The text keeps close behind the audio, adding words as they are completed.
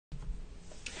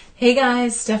Hey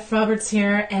guys, Steph Roberts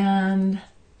here, and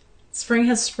spring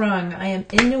has sprung. I am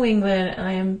in New England, and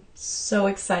I am so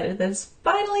excited that it's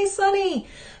finally sunny.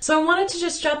 So I wanted to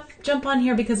just jump on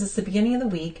here because it's the beginning of the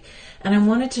week, and I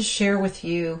wanted to share with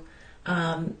you,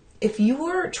 if you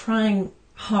were trying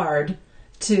hard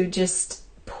to just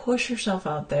push yourself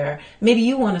out there, maybe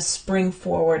you want to spring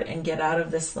forward and get out of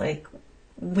this like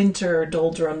winter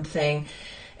doldrum thing,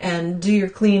 and do your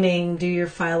cleaning, do your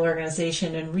file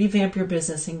organization, and revamp your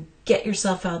business and get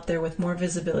yourself out there with more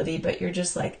visibility, but you're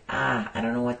just like, I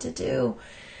don't know what to do.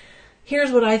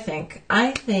 Here's what I think.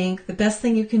 I think the best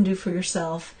thing you can do for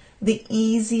yourself, the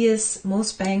easiest,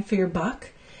 most bang for your buck,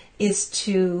 is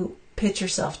to pitch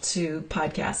yourself to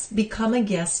podcasts. Become a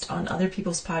guest on other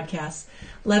people's podcasts.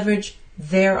 Leverage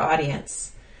their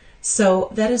audience.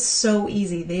 So that is so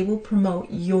easy. They will promote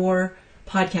your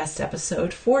podcast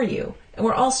episode for you. And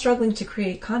we're all struggling to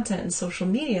create content in social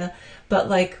media, but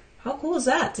like, how cool is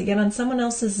that to get on someone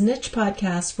else's niche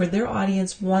podcast where their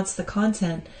audience wants the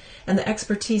content and the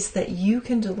expertise that you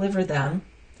can deliver them,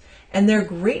 and they're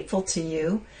grateful to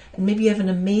you, and maybe you have an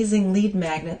amazing lead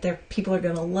magnet that people are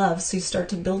going to love, so you start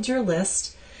to build your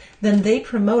list, then they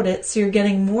promote it, so you're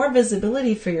getting more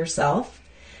visibility for yourself,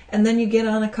 and then you get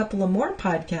on a couple of more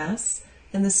podcasts,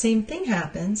 and the same thing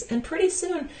happens, and pretty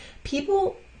soon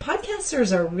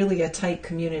podcasters are really a tight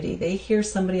community. They hear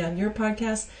somebody on your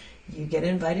podcast, you get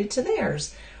invited to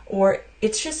theirs, or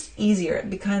it's just easier. It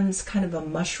becomes kind of a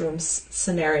mushroom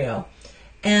scenario,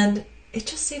 and it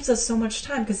just saves us so much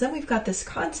time, because then we've got this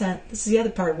content. This is the other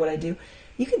part of what I do.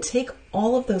 You can take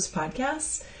all of those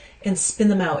podcasts and spin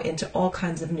them out into all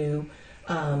kinds of new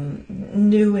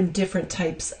and different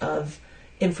types of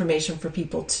information for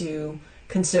people to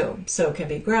consume. So it can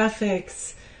be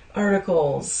graphics,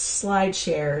 articles, slide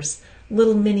shares,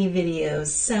 little mini videos,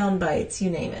 sound bites, you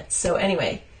name it. So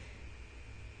anyway,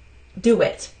 do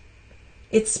it.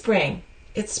 It's spring.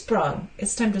 It's sprung.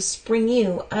 It's time to spring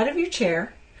you out of your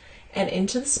chair and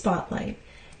into the spotlight.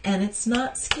 And it's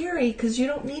not scary, because you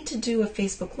don't need to do a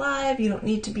Facebook Live. You don't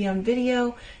need to be on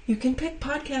video. You can pick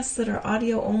podcasts that are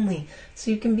audio only. So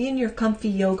you can be in your comfy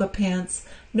yoga pants,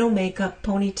 no makeup,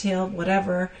 ponytail,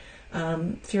 whatever.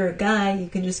 If you're a guy, you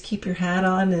can just keep your hat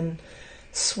on and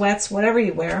sweats, whatever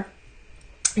you wear.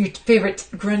 Your favorite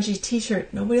grungy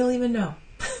t-shirt, nobody will even know.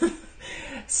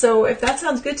 So if that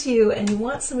sounds good to you and you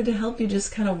want somebody to help you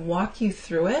just kind of walk you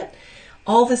through it,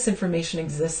 all this information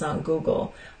exists on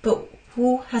Google, but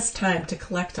who has time to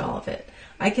collect all of it?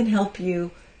 I can help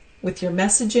you with your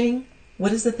messaging.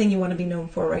 What is the thing you want to be known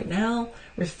for right now?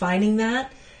 Refining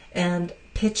that and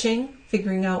pitching,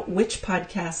 figuring out which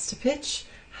podcasts to pitch,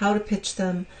 how to pitch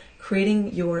them,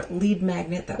 creating your lead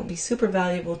magnet that will be super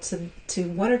valuable to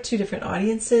one or two different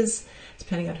audiences,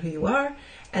 depending on who you are,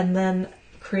 and then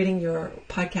creating your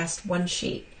podcast one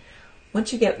sheet.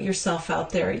 Once you get yourself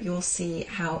out there, you'll see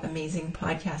how amazing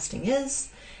podcasting is.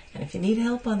 And if you need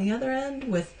help on the other end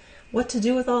with what to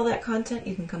do with all that content,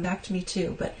 you can come back to me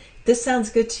too. But if this sounds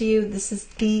good to you, this is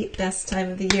the best time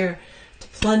of the year to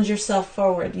plunge yourself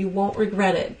forward. You won't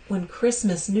regret it. When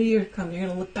Christmas, New Year come, you're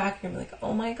going to look back and be like,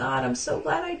 oh my God, I'm so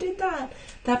glad I did that.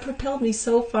 That propelled me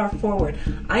so far forward.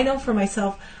 I know for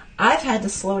myself, I've had to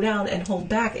slow down and hold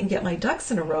back and get my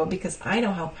ducks in a row, because I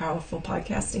know how powerful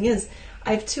podcasting is.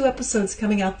 I have 2 episodes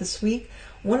coming out this week.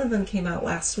 One of them came out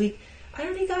last week. I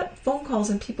already got phone calls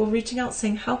and people reaching out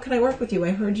saying, how can I work with you?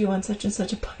 I heard you on such and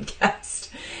such a podcast.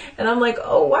 And I'm like,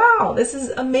 oh, wow, this is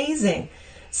amazing.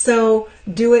 So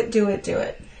do it, do it, do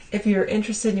it. If you're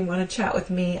interested and you want to chat with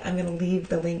me, I'm going to leave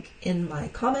the link in my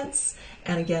comments.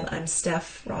 And again, I'm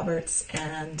Steph Roberts,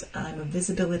 and I'm a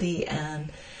visibility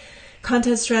and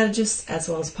content strategist as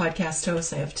well as podcast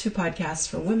host. I have 2 podcasts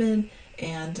for women,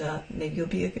 and maybe you'll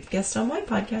be a good guest on my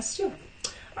podcast too.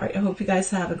 All right, I hope you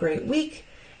guys have a great week,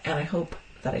 and I hope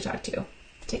that I talk to you.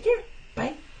 Take care.